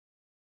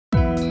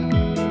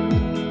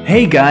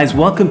Hey guys,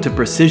 welcome to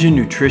Precision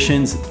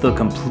Nutrition's The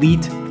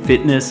Complete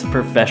Fitness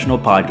Professional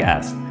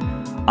Podcast.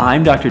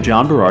 I'm Dr.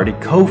 John Berardi,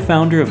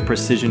 co-founder of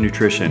Precision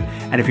Nutrition,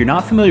 and if you're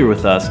not familiar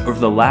with us, over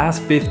the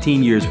last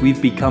 15 years,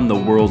 we've become the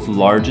world's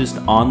largest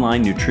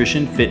online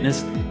nutrition,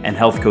 fitness, and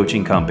health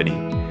coaching company.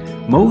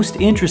 Most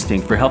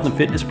interesting for health and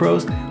fitness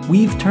pros,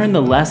 we've turned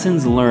the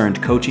lessons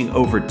learned coaching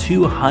over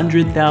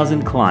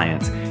 200,000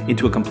 clients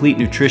into a complete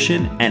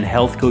nutrition and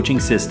health coaching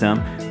system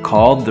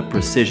called the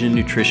Precision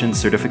Nutrition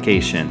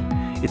Certification.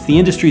 It's the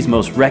industry's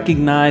most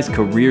recognized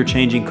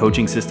career-changing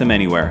coaching system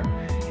anywhere.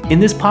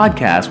 In this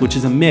podcast, which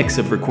is a mix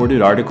of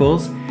recorded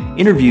articles,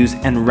 interviews,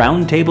 and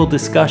roundtable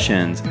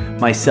discussions,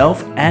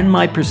 myself and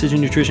my Precision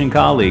Nutrition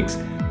colleagues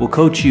will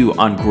coach you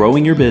on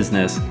growing your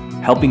business,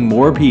 helping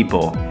more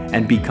people,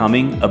 and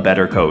becoming a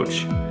better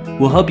coach.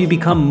 We'll help you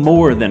become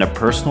more than a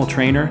personal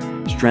trainer,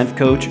 strength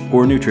coach,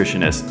 or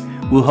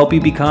nutritionist. We'll help you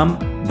become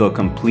the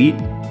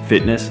complete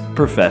fitness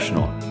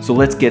professional. So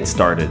let's get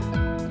started.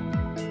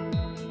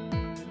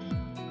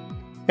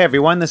 Hey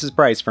everyone, this is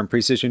Bryce from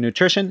Precision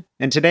Nutrition,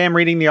 and today I'm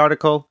reading the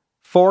article,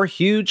 4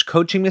 Huge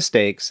Coaching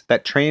Mistakes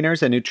That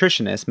Trainers and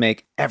Nutritionists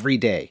Make Every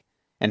Day,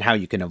 and How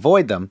You Can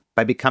Avoid Them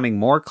by Becoming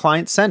More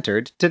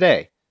Client-Centered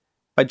Today,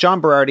 by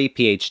John Berardi,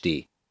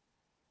 PhD.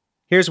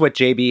 Here's what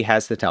JB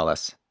has to tell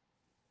us.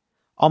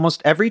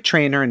 Almost every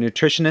trainer and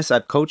nutritionist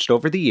I've coached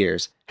over the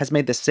years has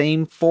made the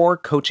same 4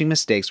 coaching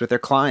mistakes with their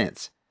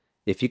clients.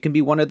 If you can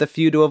be one of the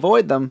few to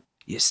avoid them,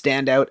 you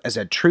stand out as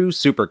a true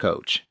super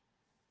coach.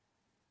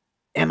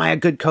 Am I a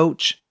good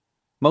coach?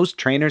 Most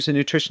trainers and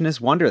nutritionists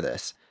wonder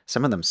this,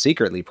 some of them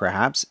secretly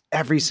perhaps,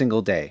 every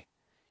single day.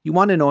 You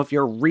want to know if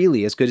you're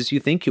really as good as you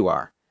think you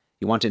are.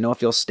 You want to know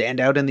if you'll stand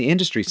out in the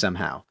industry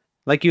somehow,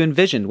 like you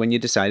envisioned when you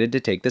decided to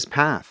take this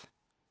path.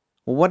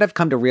 Well, what I've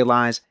come to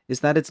realize is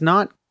that it's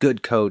not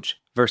good coach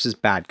versus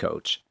bad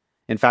coach.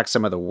 In fact,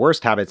 some of the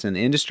worst habits in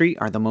the industry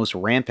are the most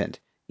rampant,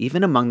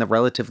 even among the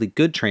relatively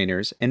good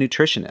trainers and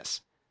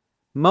nutritionists.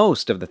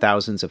 Most of the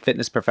thousands of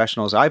fitness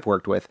professionals I've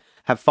worked with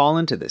have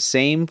fallen to the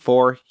same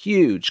 4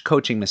 huge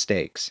coaching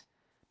mistakes.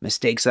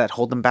 Mistakes that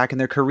hold them back in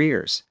their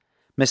careers.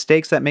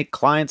 Mistakes that make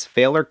clients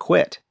fail or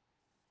quit.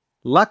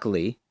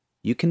 Luckily,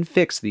 you can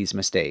fix these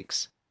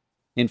mistakes.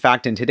 In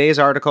fact, in today's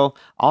article,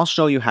 I'll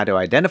show you how to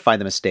identify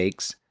the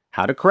mistakes,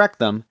 how to correct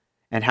them,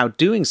 and how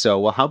doing so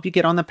will help you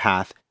get on the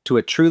path to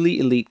a truly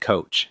elite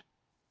coach.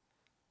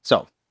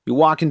 So, you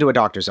walk into a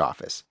doctor's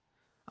office.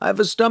 "I have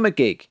a stomach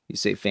ache," you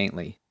say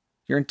faintly.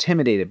 You're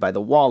intimidated by the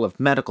wall of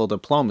medical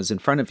diplomas in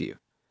front of you.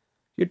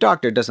 Your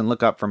doctor doesn't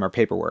look up from her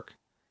paperwork.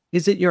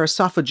 "Is it your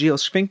esophageal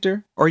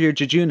sphincter or your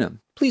jejunum?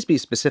 Please be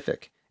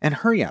specific. And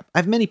hurry up, I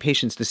have many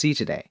patients to see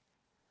today."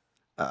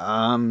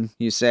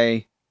 You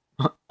say,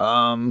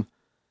 You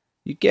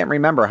can't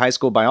remember high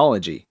school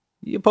biology.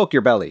 You poke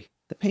your belly.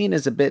 The pain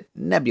is a bit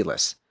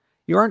nebulous.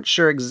 You aren't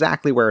sure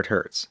exactly where it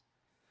hurts.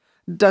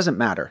 "Doesn't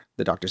matter,"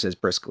 the doctor says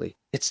briskly.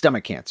 "It's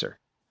stomach cancer."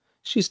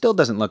 She still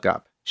doesn't look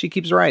up. She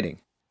keeps writing.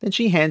 Then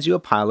she hands you a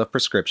pile of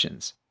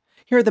prescriptions.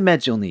 "Here are the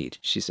meds you'll need,"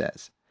 she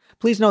says.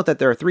 "Please note that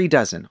there are 3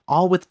 dozen,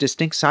 all with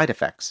distinct side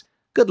effects.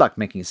 Good luck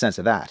making sense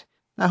of that.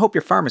 I hope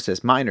your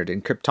pharmacist minored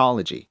in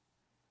cryptology.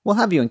 We'll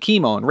have you in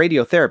chemo and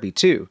radiotherapy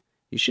too.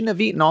 You shouldn't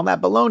have eaten all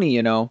that bologna,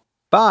 you know.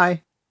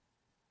 Bye."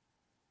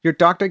 Your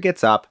doctor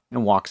gets up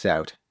and walks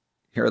out.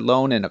 You're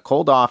alone in a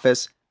cold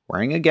office,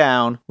 wearing a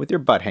gown, with your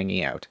butt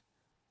hanging out.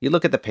 You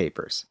look at the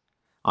papers.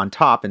 On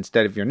top,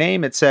 instead of your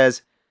name, it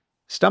says,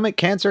 "Stomach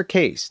cancer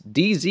case,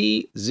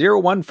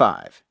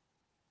 DZ015.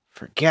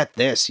 Forget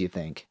this, you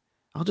think.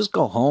 I'll just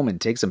go home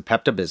and take some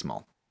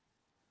Pepto-Bismol.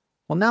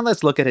 Well, now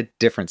let's look at a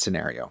different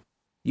scenario.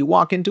 You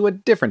walk into a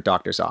different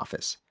doctor's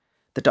office.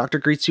 The doctor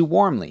greets you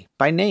warmly,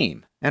 by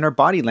name, and her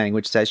body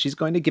language says she's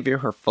going to give you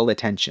her full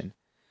attention.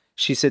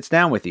 She sits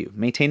down with you,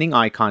 maintaining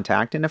eye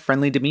contact and a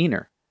friendly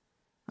demeanor.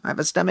 "I have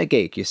a stomach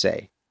ache," you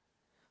say.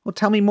 "Well,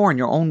 tell me more in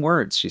your own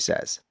words," she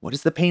says. "What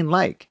is the pain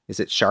like? Is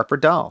it sharp or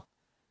dull?"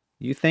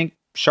 You think,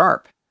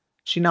 "Sharp."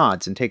 She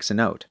nods and takes a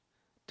note.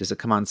 Does it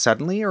come on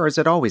suddenly, or is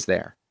it always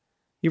there?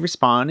 You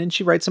respond, and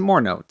she writes some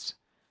more notes.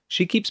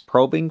 She keeps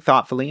probing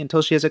thoughtfully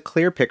until she has a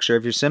clear picture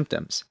of your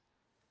symptoms.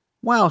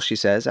 "Well," she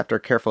says, after a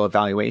careful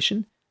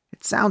evaluation,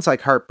 "it sounds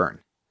like heartburn.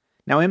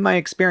 Now, in my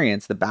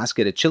experience, the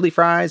basket of chili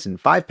fries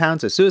and 5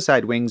 pounds of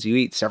suicide wings you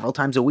eat several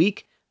times a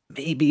week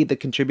may be the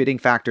contributing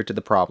factor to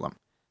the problem.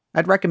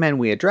 I'd recommend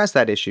we address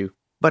that issue,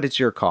 but it's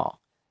your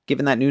call.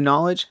 Given that new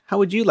knowledge, how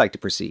would you like to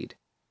proceed?"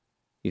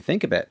 You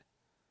think a bit.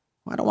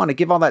 "I don't want to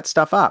give all that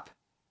stuff up."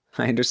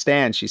 "I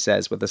understand," she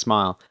says with a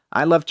smile.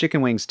 "I love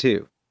chicken wings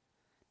too.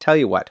 Tell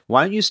you what,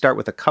 why don't you start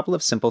with a couple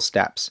of simple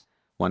steps?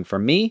 One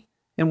from me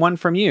and one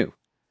from you.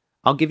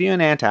 I'll give you an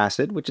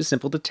antacid, which is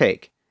simple to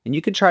take, and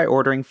you can try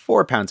ordering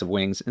 4 pounds of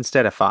wings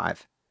instead of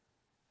 5.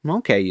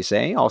 "Okay," you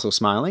say, also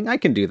smiling, "I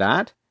can do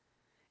that."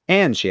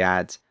 "And," she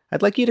adds,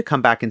 "I'd like you to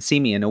come back and see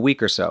me in a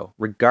week or so,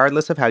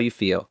 regardless of how you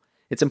feel.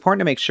 It's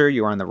important to make sure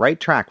you are on the right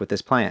track with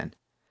this plan.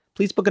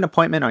 Please book an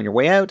appointment on your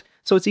way out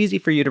so it's easy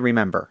for you to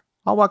remember.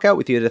 I'll walk out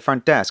with you to the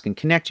front desk and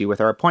connect you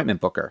with our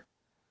appointment booker."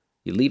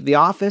 You leave the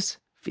office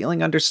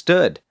feeling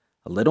understood,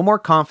 a little more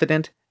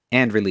confident,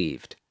 and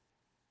relieved.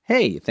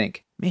 Hey, you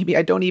think, maybe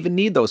I don't even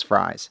need those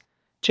fries.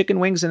 Chicken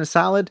wings and a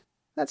salad?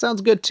 That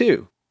sounds good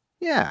too.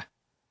 Yeah.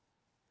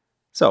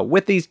 So,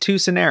 with these two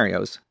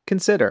scenarios,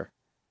 consider,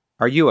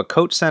 are you a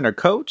coach-centered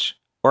coach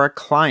or a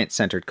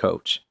client-centered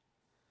coach?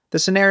 The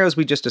scenarios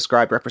we just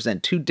described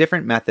represent two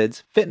different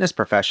methods fitness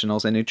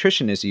professionals and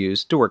nutritionists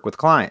use to work with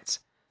clients.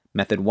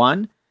 Method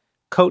 1,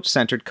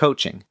 coach-centered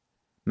coaching.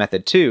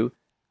 Method 2,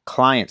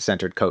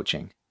 client-centered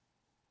coaching.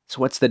 So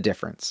what's the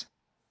difference?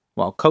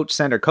 Well,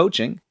 coach-centered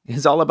coaching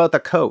is all about the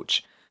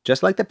coach.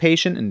 Just like the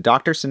patient in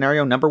doctor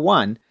scenario number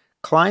 1,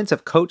 clients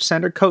of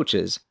coach-centered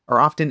coaches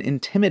are often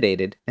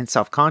intimidated and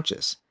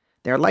self-conscious.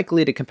 They are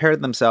likely to compare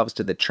themselves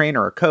to the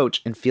trainer or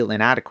coach and feel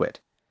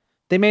inadequate.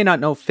 They may not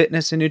know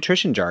fitness and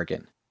nutrition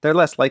jargon. They're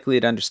less likely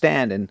to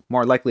understand and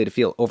more likely to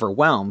feel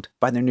overwhelmed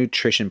by their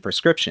nutrition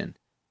prescription.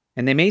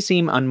 And they may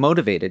seem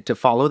unmotivated to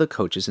follow the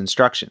coach's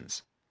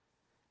instructions.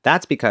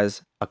 That's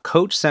because a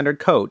coach-centered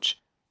coach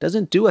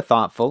doesn't do a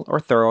thoughtful or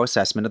thorough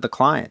assessment of the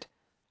client.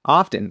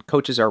 Often,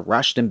 coaches are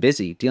rushed and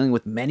busy dealing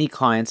with many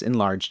clients in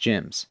large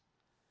gyms.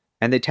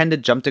 And they tend to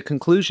jump to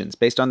conclusions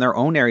based on their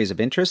own areas of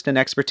interest and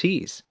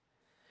expertise.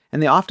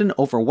 And they often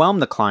overwhelm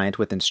the client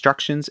with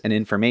instructions and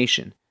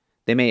information.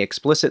 They may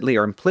explicitly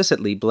or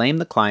implicitly blame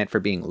the client for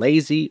being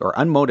lazy or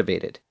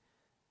unmotivated.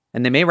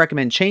 And they may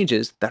recommend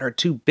changes that are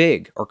too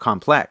big or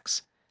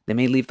complex. They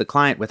may leave the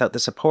client without the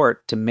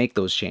support to make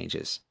those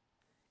changes.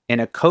 In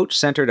a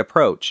coach-centered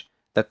approach,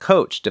 the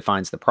coach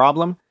defines the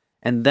problem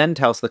and then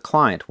tells the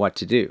client what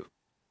to do.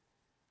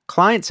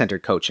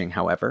 Client-centered coaching,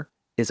 however,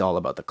 is all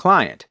about the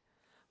client.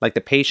 Like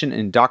the patient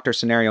in doctor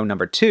scenario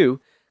number 2,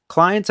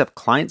 clients of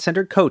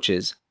client-centered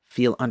coaches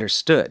feel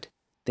understood.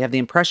 They have the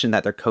impression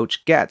that their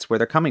coach gets where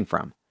they're coming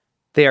from.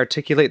 They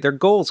articulate their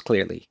goals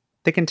clearly.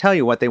 They can tell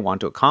you what they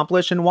want to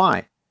accomplish and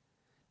why.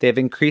 They have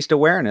increased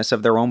awareness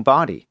of their own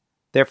body.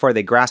 Therefore,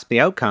 they grasp the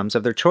outcomes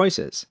of their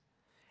choices.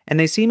 And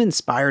they seem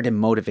inspired and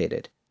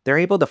motivated. They're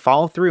able to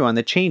follow through on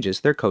the changes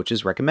their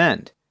coaches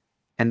recommend.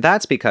 And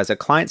that's because a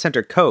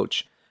client-centered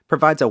coach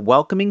provides a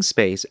welcoming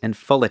space and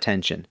full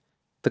attention.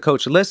 The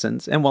coach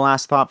listens and will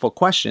ask thoughtful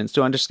questions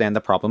to understand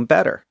the problem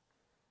better.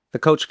 The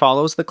coach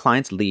follows the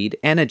client's lead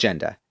and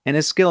agenda and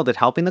is skilled at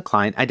helping the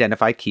client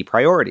identify key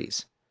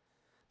priorities.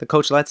 The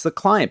coach lets the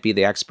client be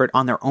the expert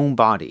on their own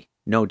body,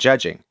 no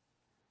judging.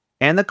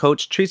 And the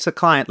coach treats the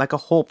client like a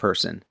whole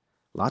person.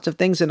 Lots of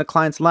things in a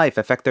client's life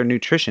affect their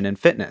nutrition and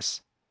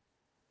fitness.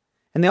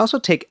 And they also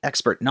take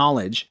expert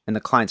knowledge and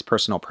the client's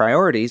personal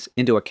priorities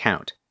into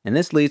account, and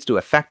this leads to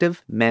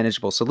effective,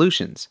 manageable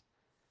solutions.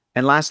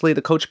 And lastly,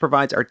 the coach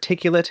provides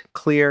articulate,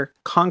 clear,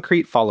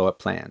 concrete follow-up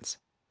plans.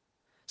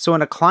 So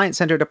in a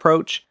client-centered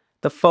approach,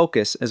 the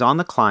focus is on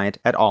the client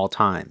at all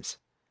times.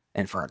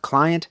 And for a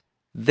client,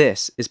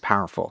 this is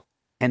powerful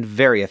and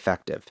very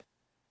effective.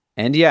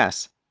 And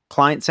yes,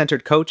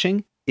 client-centered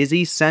coaching is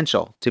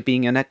essential to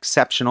being an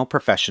exceptional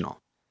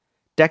professional.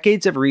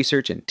 Decades of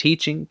research in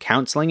teaching,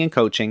 counseling, and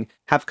coaching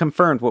have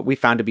confirmed what we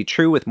found to be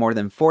true with more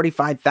than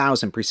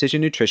 45,000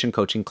 precision nutrition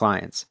coaching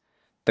clients.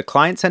 The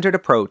client-centered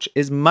approach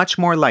is much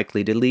more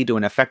likely to lead to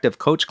an effective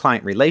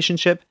coach-client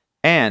relationship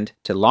and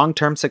to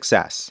long-term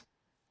success.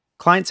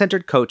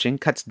 Client-centered coaching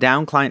cuts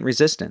down client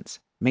resistance,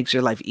 makes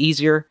your life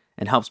easier,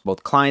 and helps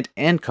both client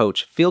and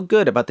coach feel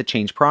good about the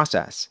change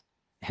process.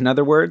 In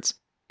other words,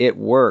 it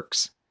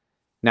works.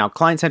 Now,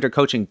 client-centered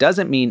coaching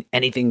doesn't mean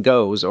anything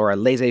goes or a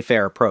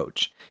laissez-faire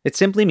approach. It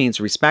simply means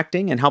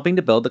respecting and helping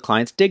to build the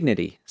client's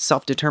dignity,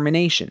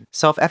 self-determination,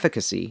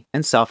 self-efficacy,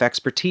 and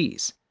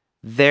self-expertise.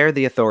 They're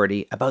the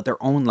authority about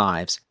their own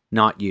lives,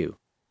 not you.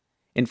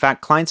 In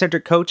fact,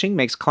 client-centered coaching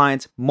makes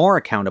clients more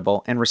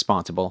accountable and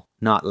responsible,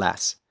 not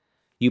less.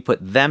 You put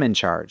them in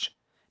charge.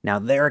 Now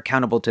they're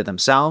accountable to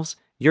themselves.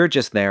 You're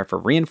just there for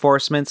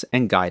reinforcements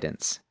and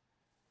guidance.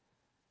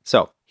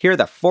 So, here are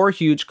the 4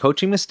 huge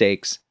coaching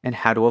mistakes and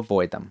how to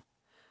avoid them.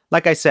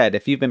 Like I said,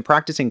 if you've been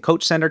practicing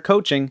coach-centered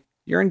coaching,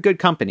 you're in good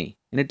company,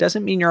 and it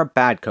doesn't mean you're a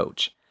bad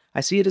coach.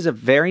 I see it as a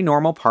very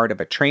normal part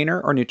of a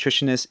trainer or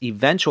nutritionist's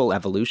eventual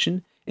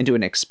evolution into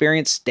an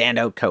experienced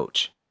standout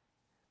coach.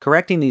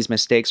 Correcting these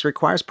mistakes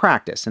requires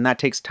practice, and that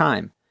takes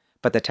time.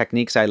 But the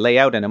techniques I lay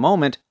out in a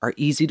moment are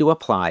easy to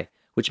apply,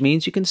 which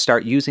means you can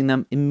start using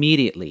them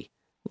immediately,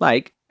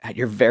 like at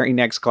your very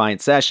next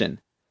client session.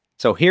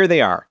 So here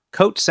they are.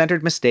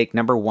 Coach-centered mistake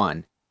number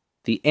 1.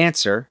 The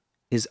answer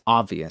is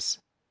obvious.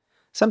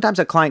 Sometimes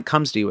a client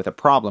comes to you with a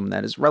problem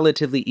that is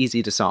relatively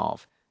easy to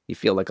solve. You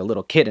feel like a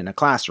little kid in a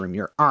classroom,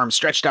 your arms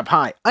stretched up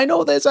high. I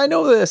know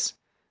this.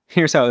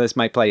 Here's how this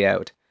might play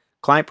out.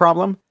 Client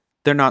problem?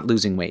 They're not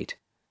losing weight.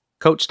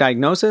 Coach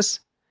diagnosis?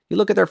 You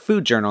look at their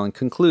food journal and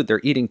conclude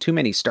they're eating too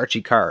many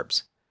starchy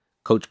carbs.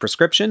 Coach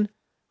prescription?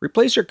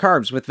 Replace your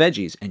carbs with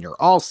veggies and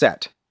you're all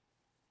set.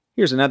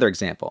 Here's another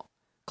example.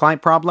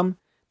 Client problem?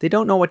 They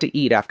don't know what to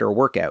eat after a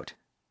workout.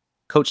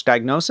 Coach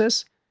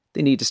diagnosis?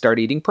 They need to start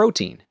eating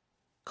protein.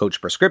 Coach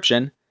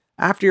prescription?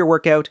 After your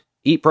workout,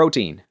 eat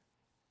protein.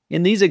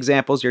 In these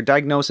examples, your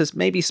diagnosis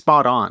may be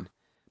spot on,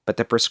 but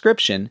the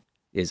prescription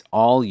is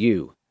all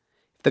you.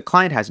 If the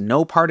client has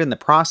no part in the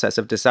process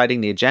of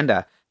deciding the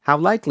agenda, How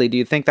likely do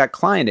you think that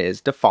client is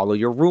to follow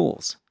your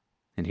rules?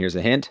 And here's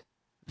a hint: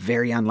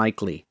 very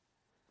unlikely.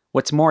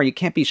 What's more, you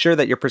can't be sure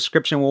that your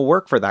prescription will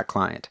work for that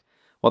client.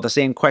 While the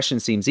same question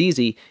seems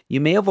easy,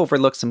 you may have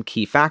overlooked some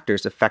key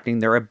factors affecting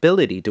their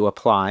ability to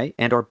apply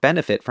and or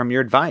benefit from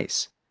your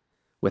advice.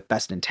 With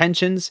best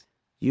intentions,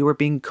 you are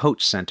being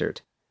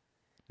coach-centered.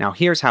 Now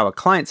here's how a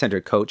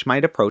client-centered coach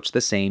might approach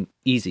the same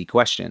easy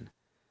question.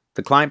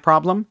 The client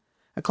problem?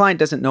 A client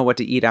doesn't know what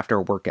to eat after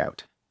a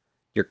workout.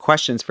 Your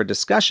questions for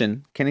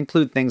discussion can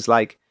include things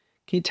like,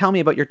 can you tell me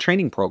about your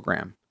training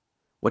program?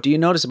 What do you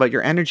notice about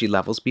your energy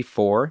levels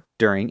before,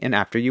 during, and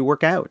after you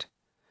work out?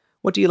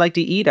 What do you like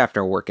to eat after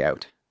a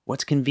workout?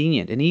 What's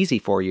convenient and easy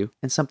for you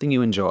and something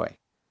you enjoy?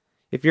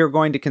 If you're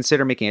going to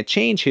consider making a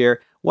change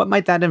here, what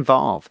might that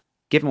involve,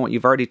 given what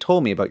you've already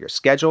told me about your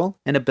schedule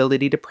and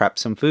ability to prep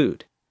some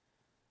food?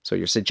 So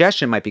your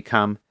suggestion might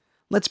become,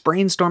 let's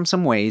brainstorm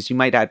some ways you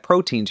might add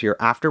protein to your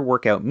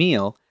after-workout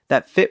meal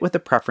that fit with the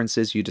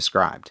preferences you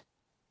described.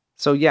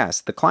 So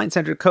yes, the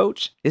client-centered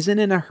coach isn't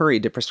in a hurry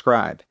to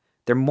prescribe.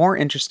 They're more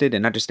interested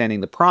in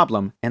understanding the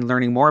problem and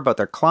learning more about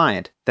their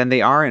client than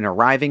they are in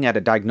arriving at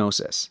a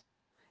diagnosis.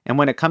 And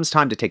when it comes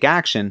time to take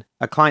action,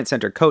 a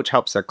client-centered coach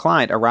helps their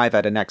client arrive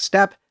at a next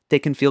step they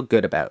can feel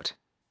good about.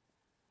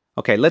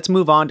 Okay, let's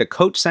move on to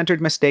coach-centered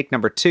mistake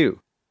number 2.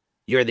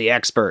 You're the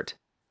expert.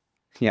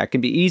 Yeah, it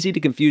can be easy to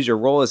confuse your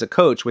role as a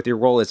coach with your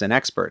role as an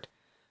expert.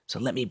 So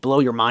let me blow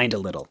your mind a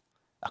little.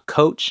 A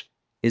coach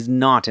is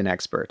not an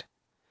expert.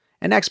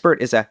 An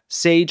expert is a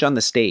sage on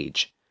the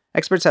stage.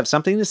 Experts have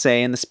something to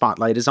say and the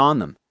spotlight is on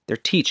them. They're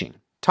teaching,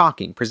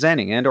 talking,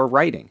 presenting, and or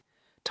writing.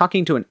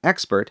 Talking to an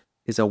expert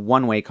is a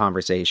one-way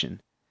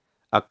conversation.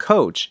 A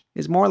coach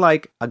is more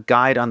like a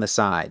guide on the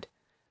side,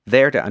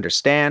 there to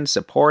understand,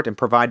 support, and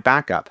provide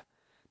backup.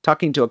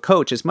 Talking to a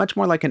coach is much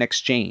more like an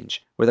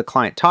exchange, where the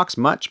client talks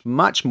much,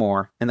 much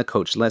more and the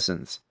coach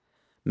listens.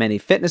 Many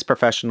fitness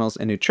professionals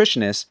and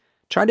nutritionists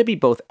try to be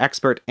both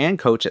expert and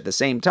coach at the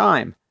same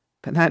time,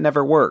 but that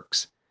never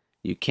works.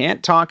 You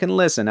can't talk and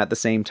listen at the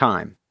same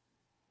time.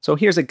 So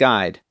here's a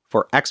guide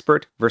for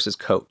expert versus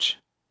coach.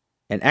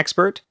 An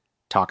expert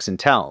talks and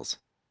tells.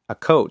 A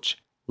coach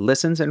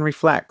listens and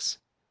reflects.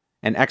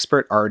 An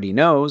expert already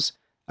knows.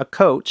 A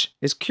coach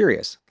is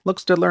curious,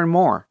 looks to learn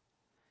more.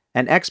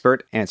 An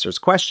expert answers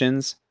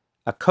questions.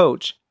 A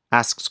coach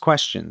asks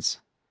questions.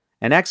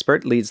 An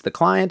expert leads the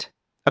client.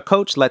 A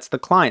coach lets the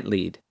client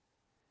lead.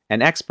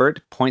 An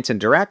expert points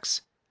and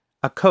directs.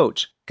 A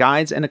coach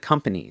guides and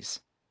accompanies.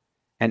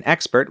 An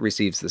expert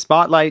receives the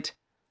spotlight.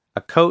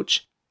 A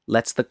coach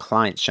lets the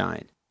client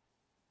shine.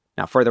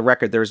 Now, for the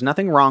record, there is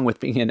nothing wrong with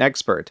being an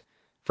expert.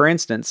 For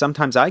instance,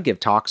 sometimes I give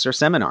talks or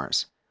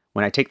seminars.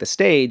 When I take the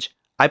stage,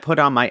 I put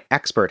on my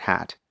expert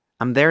hat.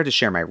 I'm there to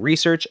share my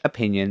research,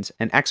 opinions,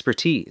 and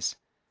expertise.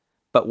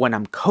 But when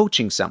I'm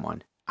coaching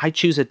someone, I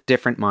choose a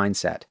different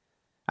mindset.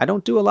 I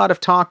don't do a lot of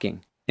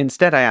talking.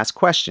 Instead, I ask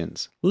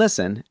questions,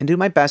 listen, and do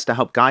my best to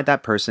help guide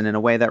that person in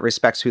a way that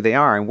respects who they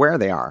are and where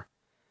they are.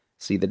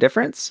 See the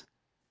difference?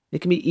 It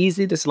can be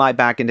easy to slide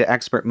back into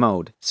expert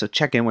mode, so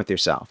check in with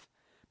yourself.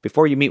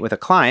 Before you meet with a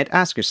client,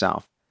 ask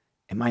yourself,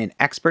 am I an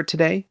expert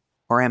today,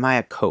 or am I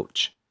a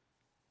coach?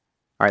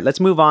 All right, let's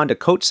move on to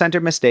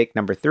coach-centered mistake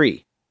number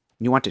 3.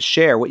 You want to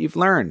share what you've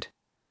learned.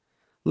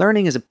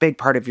 Learning is a big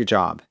part of your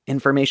job.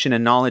 Information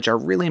and knowledge are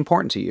really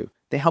important to you.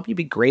 They help you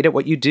be great at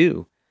what you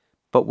do.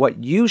 But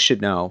what you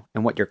should know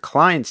and what your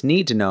clients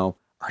need to know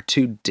are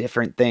two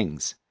different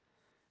things.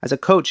 As a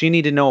coach, you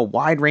need to know a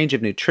wide range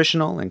of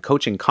nutritional and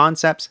coaching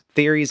concepts,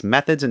 theories,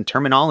 methods, and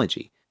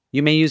terminology.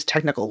 You may use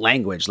technical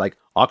language like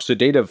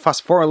oxidative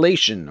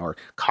phosphorylation or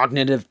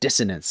cognitive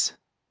dissonance.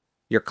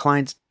 Your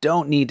clients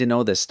don't need to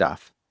know this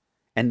stuff.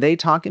 And they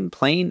talk in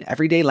plain,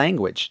 everyday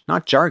language,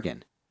 not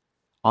jargon.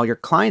 All your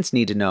clients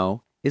need to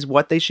know is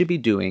what they should be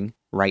doing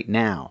right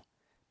now.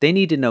 They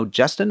need to know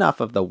just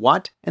enough of the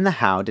what and the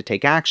how to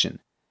take action.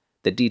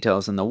 The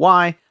details and the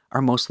why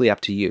are mostly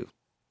up to you.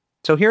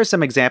 So here are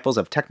some examples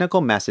of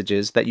technical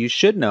messages that you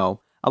should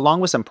know,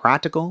 along with some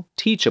practical,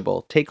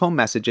 teachable take-home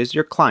messages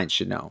your clients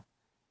should know.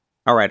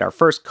 All right, our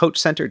first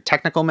coach-centered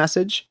technical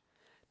message.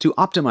 To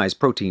optimize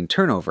protein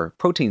turnover,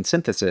 protein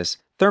synthesis,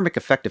 thermic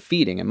effective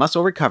feeding, and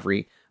muscle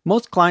recovery,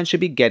 most clients should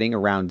be getting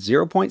around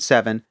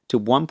 0.7 to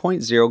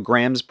 1.0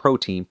 grams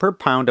protein per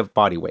pound of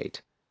body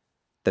weight.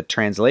 The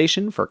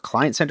translation for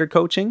client-centered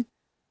coaching?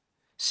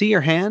 See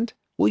your hand?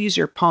 We'll use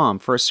your palm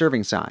for a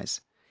serving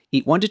size.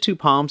 Eat 1 to 2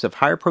 palms of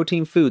higher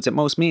protein foods at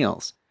most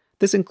meals.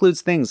 This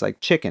includes things like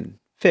chicken,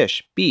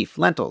 fish, beef,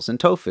 lentils, and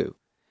tofu.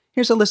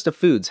 Here's a list of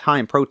foods high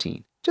in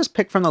protein. Just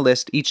pick from the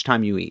list each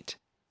time you eat.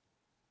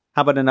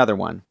 How about another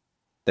one?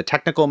 The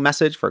technical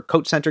message for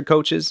coach-centered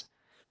coaches?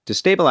 To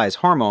stabilize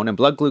hormone and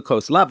blood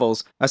glucose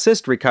levels,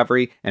 assist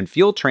recovery, and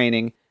fuel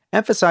training,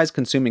 emphasize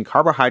consuming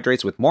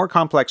carbohydrates with more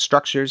complex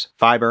structures,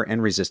 fiber,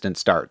 and resistant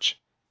starch.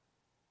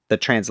 The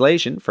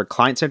translation for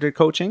client-centered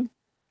coaching?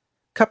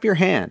 Cup your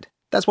hand.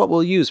 That's what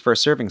we'll use for a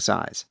serving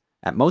size.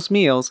 At most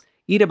meals,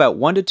 eat about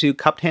 1 to 2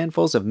 cupped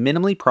handfuls of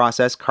minimally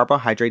processed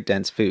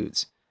carbohydrate-dense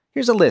foods.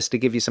 Here's a list to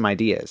give you some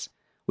ideas.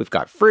 We've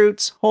got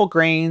fruits, whole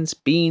grains,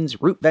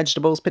 beans, root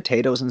vegetables,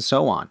 potatoes, and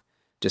so on.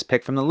 Just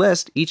pick from the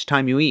list each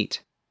time you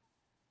eat.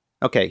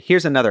 Okay,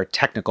 here's another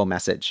technical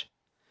message.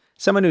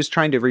 Someone who's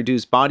trying to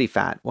reduce body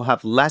fat will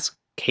have less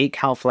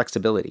kcal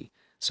flexibility,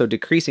 so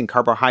decreasing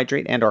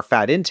carbohydrate and or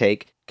fat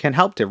intake can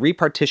help to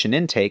repartition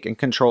intake and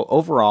control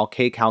overall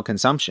kcal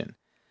consumption.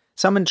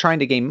 Someone trying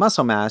to gain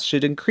muscle mass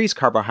should increase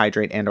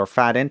carbohydrate and or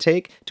fat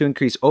intake to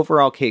increase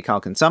overall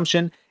kcal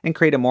consumption and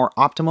create a more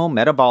optimal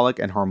metabolic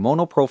and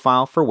hormonal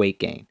profile for weight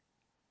gain.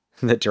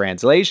 The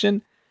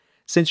translation?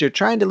 Since you're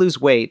trying to lose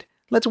weight,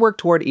 let's work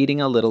toward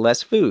eating a little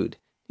less food.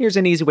 Here's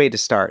an easy way to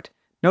start.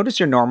 Notice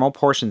your normal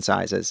portion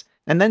sizes,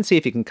 and then see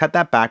if you can cut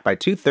that back by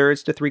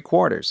 2/3 to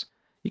 3/4.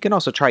 You can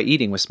also try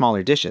eating with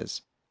smaller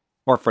dishes.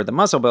 Or for the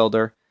muscle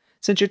builder,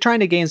 since you're trying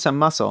to gain some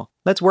muscle,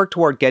 let's work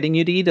toward getting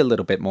you to eat a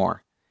little bit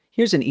more.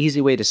 Here's an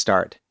easy way to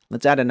start.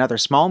 Let's add another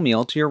small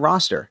meal to your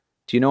roster.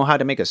 Do you know how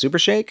to make a super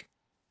shake?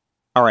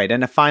 Alright,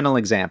 and a final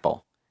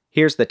example.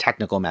 Here's the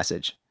technical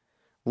message.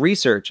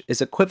 Research is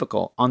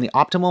equivocal on the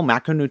optimal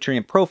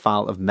macronutrient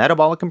profile of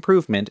metabolic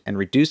improvement and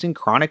reducing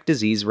chronic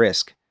disease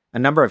risk. A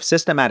number of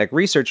systematic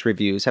research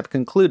reviews have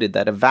concluded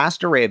that a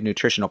vast array of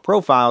nutritional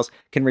profiles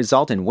can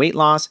result in weight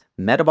loss,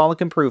 metabolic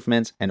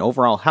improvements, and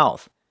overall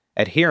health.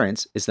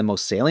 Adherence is the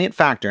most salient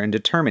factor in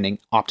determining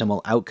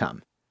optimal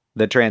outcome.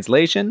 The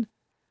translation?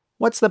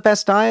 What's the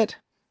best diet?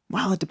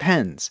 Well, it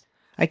depends.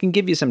 I can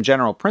give you some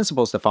general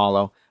principles to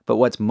follow, but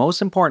what's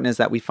most important is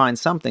that we find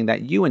something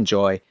that you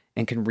enjoy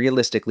and can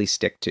realistically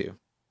stick to.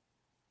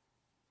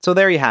 So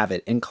there you have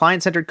it. In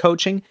client-centered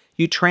coaching,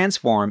 you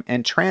transform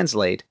and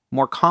translate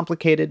more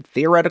complicated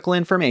theoretical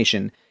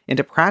information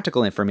into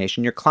practical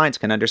information your clients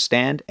can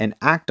understand and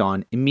act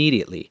on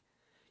immediately.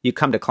 You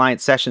come to client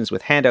sessions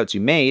with handouts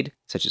you made,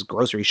 such as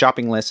grocery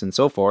shopping lists and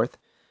so forth,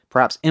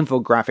 perhaps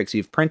infographics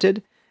you've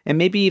printed, and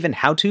maybe even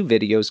how-to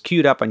videos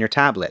queued up on your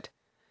tablet.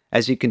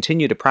 As you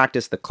continue to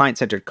practice the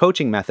client-centered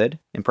coaching method,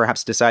 and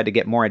perhaps decide to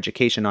get more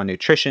education on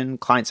nutrition,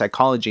 client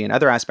psychology, and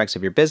other aspects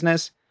of your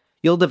business,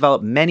 you'll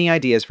develop many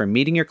ideas for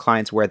meeting your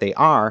clients where they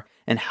are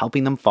and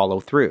helping them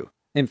follow through.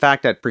 In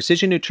fact, at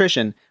Precision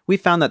Nutrition, we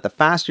found that the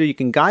faster you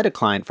can guide a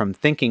client from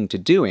thinking to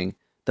doing,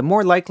 the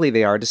more likely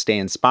they are to stay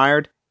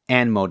inspired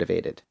and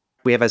motivated.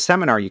 We have a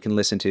seminar you can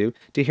listen to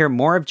hear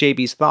more of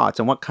JB's thoughts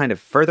on what kind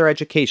of further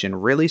education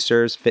really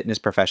serves fitness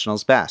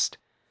professionals best.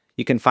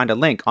 You can find a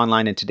link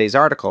online in today's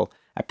article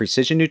at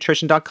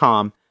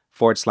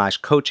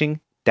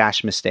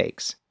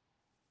precisionnutrition.com/coaching-mistakes.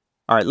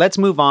 All right, let's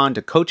move on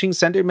to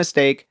coaching-centered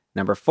mistake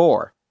number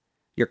 4.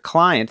 Your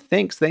client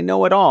thinks they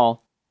know it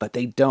all, but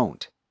they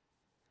don't.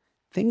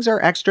 Things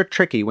are extra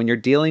tricky when you're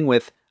dealing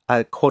with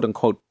a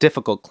quote-unquote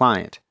difficult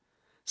client.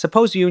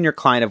 Suppose you and your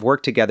client have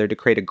worked together to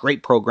create a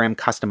great program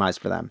customized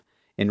for them,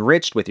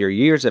 enriched with your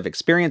years of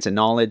experience and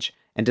knowledge,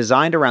 and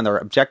designed around their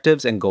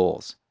objectives and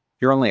goals.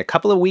 You're only a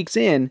couple of weeks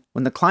in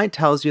when the client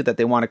tells you that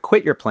they want to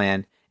quit your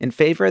plan in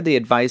favor of the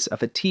advice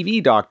of a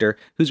TV doctor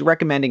who's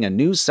recommending a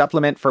new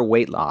supplement for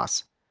weight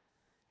loss.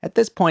 At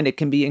this point, it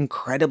can be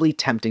incredibly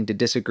tempting to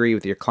disagree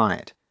with your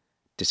client.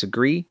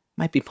 Disagree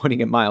might be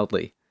putting it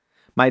mildly.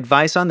 My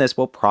advice on this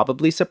will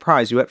probably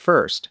surprise you at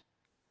first.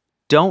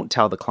 Don't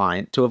tell the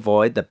client to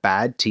avoid the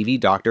bad TV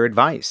doctor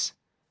advice.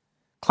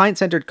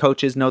 Client-centered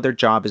coaches know their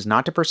job is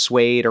not to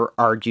persuade or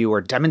argue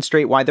or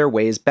demonstrate why their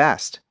way is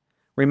best.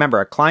 Remember,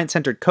 a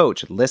client-centered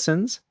coach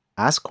listens,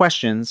 asks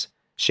questions,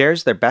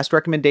 shares their best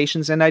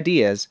recommendations and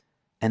ideas,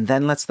 and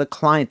then lets the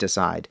client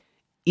decide,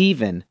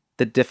 even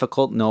the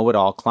difficult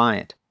know-it-all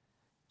client.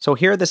 So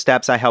here are the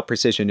steps I help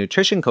precision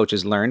nutrition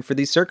coaches learn for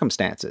these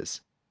circumstances.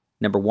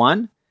 Number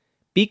 1,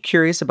 be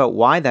curious about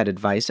why that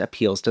advice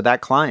appeals to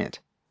that client.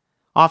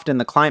 Often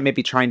the client may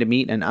be trying to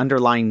meet an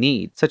underlying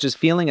need, such as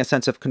feeling a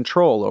sense of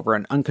control over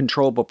an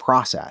uncontrollable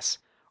process,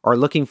 or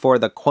looking for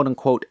the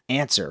quote-unquote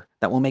answer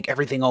that will make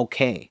everything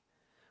okay.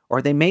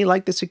 Or they may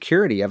like the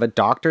security of a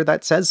doctor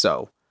that says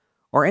so,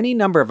 or any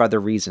number of other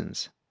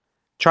reasons.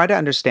 Try to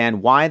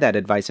understand why that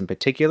advice in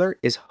particular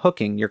is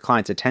hooking your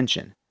client's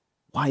attention.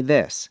 Why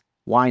this?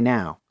 Why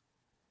now?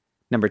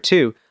 Number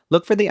 2,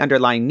 look for the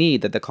underlying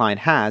need that the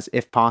client has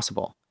if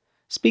possible.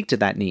 Speak to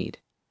that need.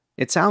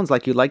 It sounds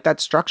like you like that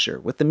structure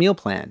with the meal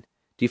plan.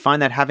 Do you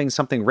find that having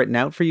something written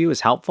out for you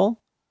is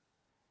helpful?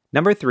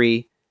 Number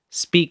 3,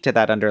 speak to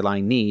that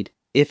underlying need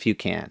if you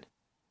can.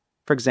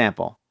 For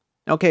example,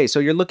 okay, so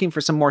you're looking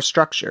for some more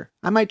structure.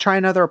 I might try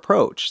another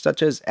approach,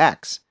 such as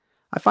X.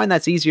 I find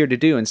that's easier to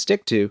do and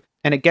stick to,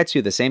 and it gets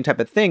you the same type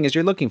of thing as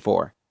you're looking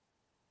for.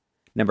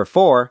 Number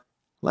 4,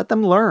 let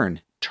them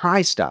learn,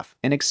 try stuff,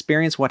 and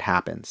experience what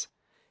happens.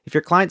 If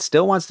your client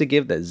still wants to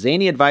give the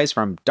zany advice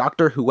from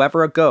Dr.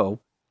 Whoever a go,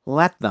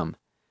 let them.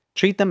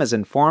 Treat them as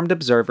informed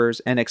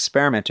observers and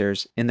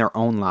experimenters in their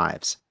own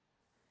lives.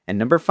 And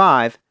number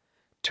 5,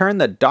 turn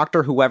the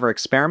Dr. Whoever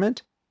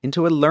experiment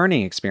into a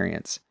learning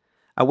experience,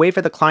 a way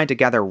for the client to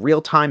gather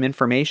real-time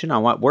information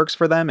on what works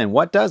for them and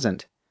what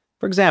doesn't.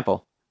 For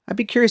example, I'd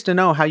be curious to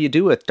know how you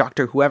do with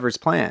Dr. Whoever's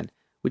plan.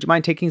 Would you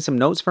mind taking some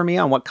notes for me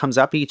on what comes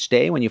up each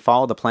day when you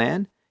follow the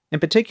plan?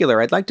 In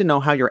particular, I'd like to know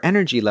how your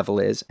energy level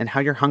is and how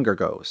your hunger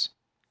goes.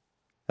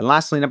 And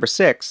lastly, number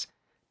 6,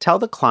 tell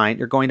the client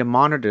you're going to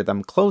monitor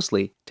them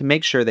closely to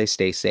make sure they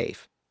stay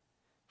safe.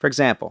 For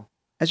example,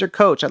 as your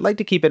coach, I'd like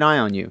to keep an eye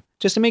on you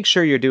just to make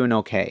sure you're doing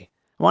okay.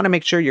 I want to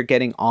make sure you're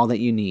getting all that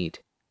you need.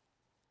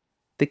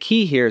 The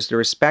key here is to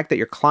respect that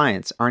your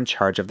clients are in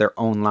charge of their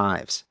own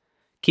lives.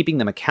 Keeping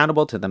them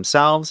accountable to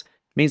themselves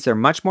means they're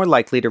much more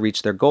likely to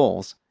reach their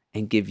goals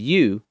and give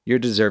you your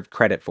deserved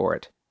credit for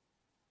it.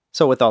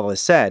 So with all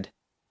this said,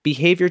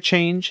 behavior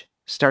change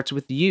starts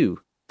with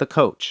you, the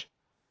coach.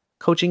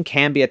 Coaching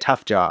can be a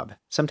tough job.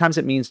 Sometimes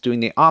it means doing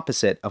the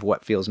opposite of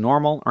what feels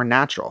normal or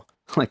natural,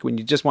 like when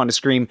you just want to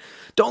scream,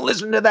 "Don't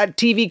listen to that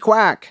TV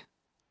quack!"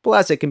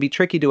 Plus, it can be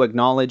tricky to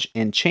acknowledge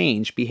and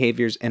change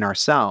behaviors in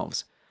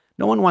ourselves.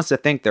 No one wants to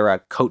think they're a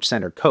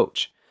coach-centered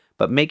coach,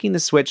 but making the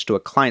switch to a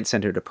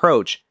client-centered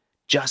approach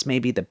just may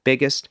be the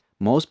biggest,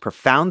 most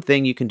profound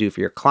thing you can do for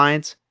your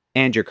clients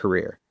and your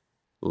career.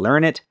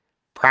 Learn it,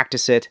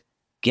 practice it,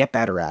 get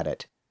better at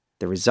it.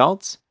 The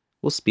results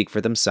will speak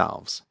for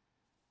themselves.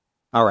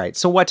 All right,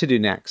 so what to do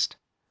next?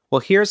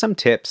 Well, here are some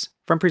tips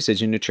from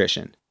Precision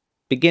Nutrition,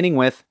 beginning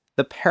with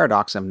the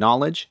paradox of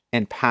knowledge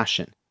and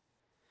passion.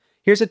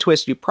 Here's a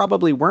twist you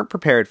probably weren't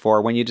prepared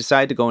for when you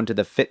decided to go into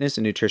the fitness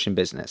and nutrition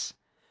business.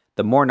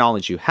 The more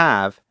knowledge you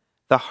have,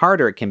 the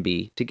harder it can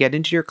be to get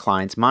into your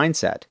client's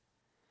mindset.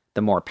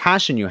 The more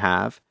passion you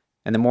have,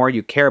 and the more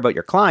you care about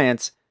your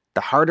clients,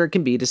 the harder it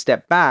can be to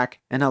step back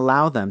and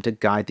allow them to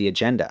guide the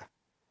agenda.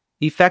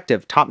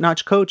 Effective,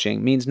 top-notch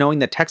coaching means knowing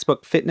the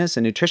textbook fitness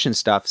and nutrition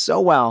stuff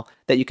so well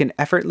that you can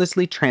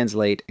effortlessly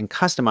translate and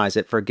customize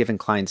it for a given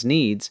client's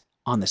needs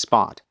on the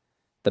spot.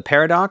 The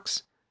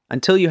paradox?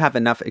 Until you have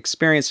enough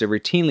experience to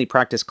routinely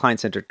practice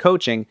client-centered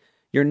coaching,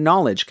 your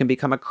knowledge can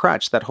become a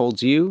crutch that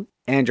holds you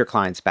and your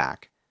clients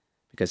back.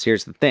 Because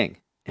here's the thing,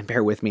 and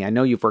bear with me, I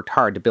know you've worked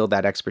hard to build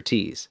that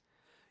expertise.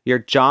 Your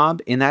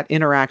job in that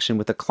interaction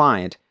with the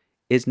client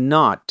is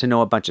not to know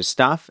a bunch of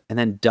stuff and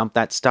then dump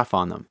that stuff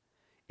on them.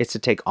 It's to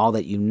take all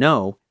that you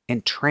know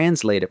and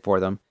translate it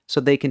for them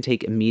so they can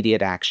take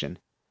immediate action.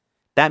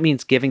 That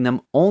means giving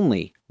them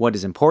only what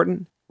is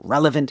important,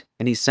 relevant,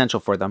 and essential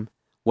for them,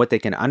 what they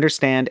can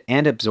understand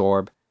and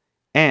absorb,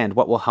 and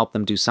what will help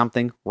them do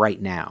something right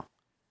now.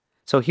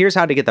 So here's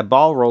how to get the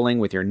ball rolling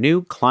with your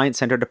new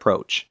client-centered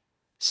approach.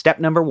 Step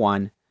number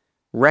 1,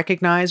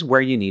 recognize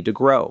where you need to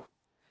grow.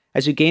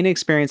 As you gain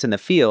experience in the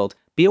field,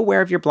 be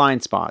aware of your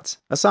blind spots,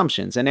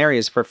 assumptions, and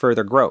areas for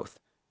further growth.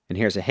 And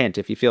here's a hint,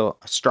 if you feel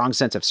a strong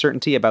sense of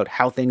certainty about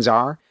how things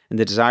are and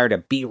the desire to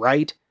be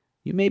right,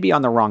 you may be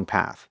on the wrong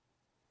path.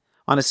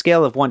 On a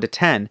scale of 1 to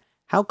 10,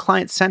 how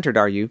client-centered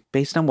are you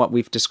based on what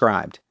we've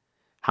described?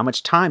 How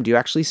much time do you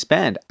actually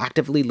spend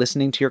actively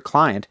listening to your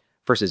client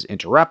versus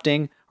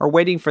interrupting or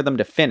waiting for them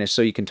to finish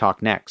so you can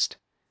talk next?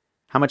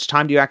 How much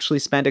time do you actually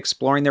spend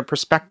exploring their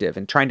perspective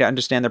and trying to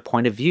understand their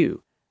point of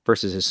view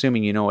versus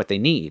assuming you know what they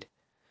need?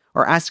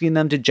 Or asking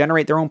them to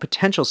generate their own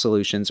potential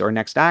solutions or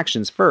next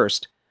actions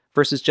first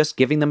versus just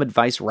giving them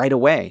advice right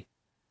away?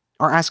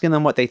 Or asking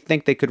them what they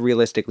think they could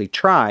realistically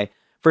try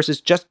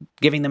versus just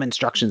giving them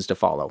instructions to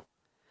follow?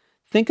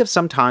 Think of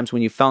some times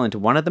when you fell into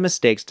one of the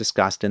mistakes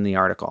discussed in the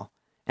article,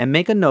 and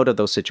make a note of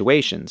those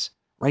situations.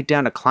 Write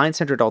down a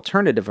client-centered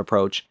alternative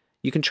approach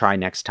you can try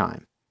next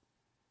time.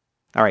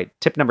 All right,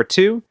 tip number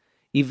 2,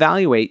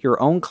 evaluate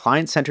your own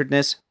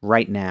client-centeredness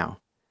right now.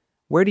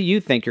 Where do you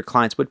think your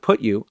clients would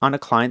put you on a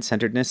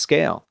client-centeredness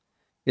scale?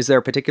 Is there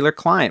a particular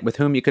client with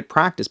whom you could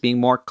practice being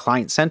more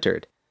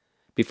client-centered?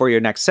 Before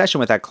your next session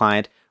with that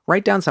client,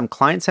 write down some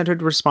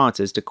client-centered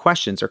responses to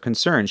questions or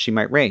concerns she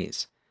might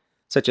raise,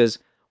 such as,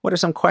 what are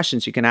some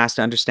questions you can ask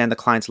to understand the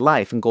client's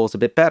life and goals a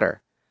bit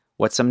better?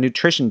 What's some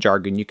nutrition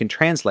jargon you can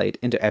translate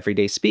into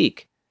everyday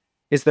speak?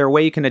 Is there a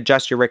way you can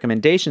adjust your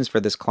recommendations for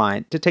this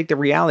client to take the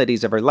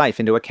realities of her life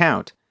into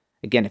account?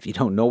 Again, if you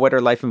don't know what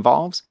her life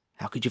involves,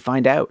 how could you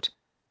find out?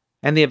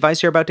 And the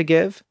advice you're about to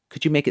give,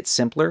 could you make it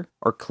simpler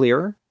or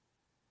clearer?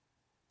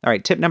 All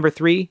right, tip number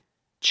 3,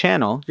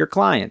 channel your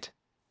client.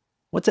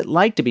 What's it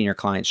like to be in your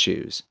client's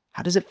shoes?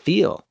 How does it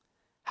feel?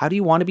 How do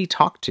you want to be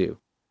talked to?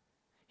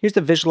 Here's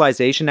the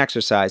visualization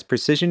exercise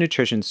Precision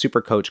Nutrition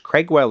super coach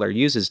Craig Weller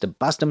uses to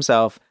bust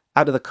himself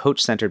out of the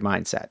coach-centered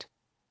mindset.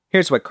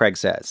 Here's what Craig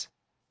says.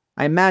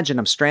 I imagine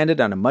I'm stranded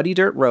on a muddy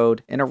dirt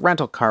road in a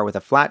rental car with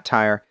a flat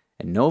tire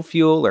and no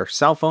fuel or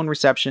cell phone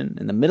reception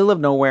in the middle of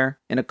nowhere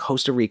in a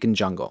Costa Rican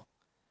jungle.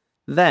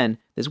 Then,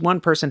 this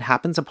one person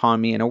happens upon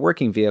me in a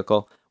working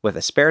vehicle with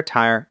a spare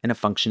tire and a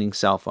functioning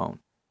cell phone.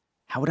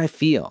 How would I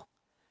feel?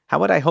 How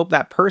would I hope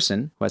that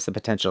person, who has the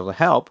potential to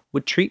help,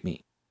 would treat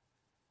me?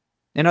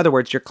 In other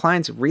words, your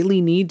clients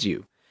really need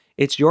you.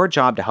 It's your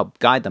job to help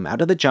guide them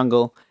out of the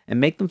jungle and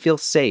make them feel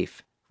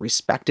safe,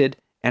 respected,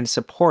 and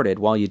supported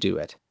while you do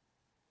it.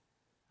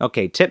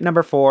 Okay, tip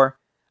number 4,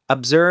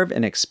 observe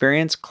and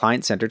experience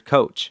client-centered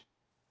coach.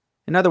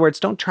 In other words,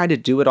 don't try to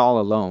do it all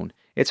alone.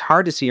 It's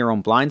hard to see your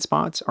own blind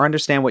spots or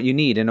understand what you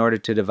need in order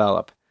to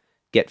develop.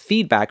 Get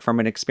feedback from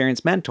an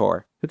experienced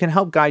mentor who can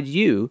help guide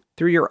you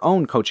through your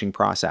own coaching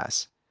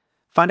process.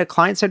 Find a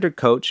client-centered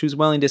coach who's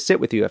willing to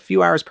sit with you a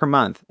few hours per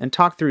month and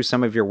talk through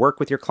some of your work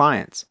with your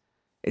clients.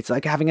 It's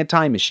like having a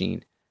time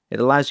machine. It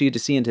allows you to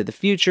see into the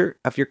future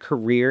of your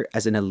career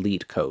as an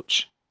elite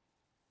coach.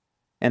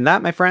 And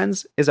that, my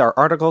friends, is our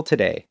article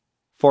today.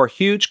 4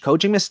 huge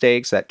coaching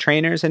mistakes that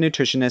trainers and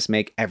nutritionists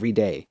make every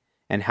day,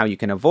 and how you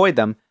can avoid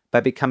them by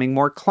becoming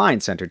more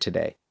client-centered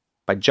today,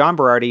 by John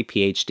Berardi,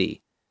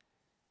 PhD.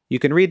 You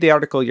can read the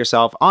article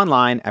yourself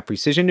online at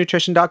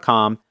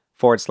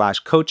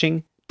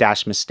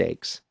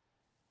precisionnutrition.com/coaching-mistakes.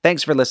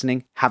 Thanks for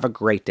listening. Have a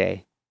great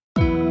day.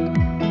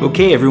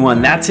 Okay,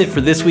 everyone, that's it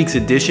for this week's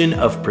edition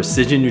of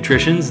Precision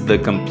Nutrition's The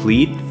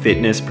Complete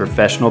Fitness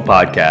Professional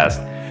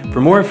Podcast. For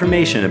more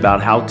information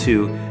about how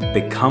to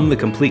become the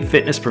complete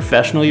fitness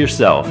professional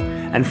yourself,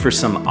 and for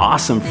some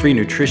awesome free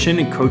nutrition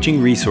and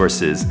coaching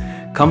resources,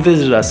 come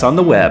visit us on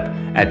the web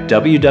at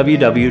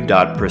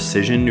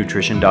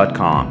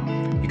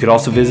www.precisionnutrition.com. You could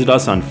also visit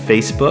us on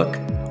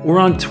Facebook or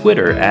on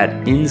Twitter at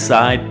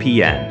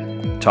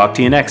InsidePN. Talk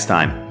to you next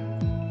time.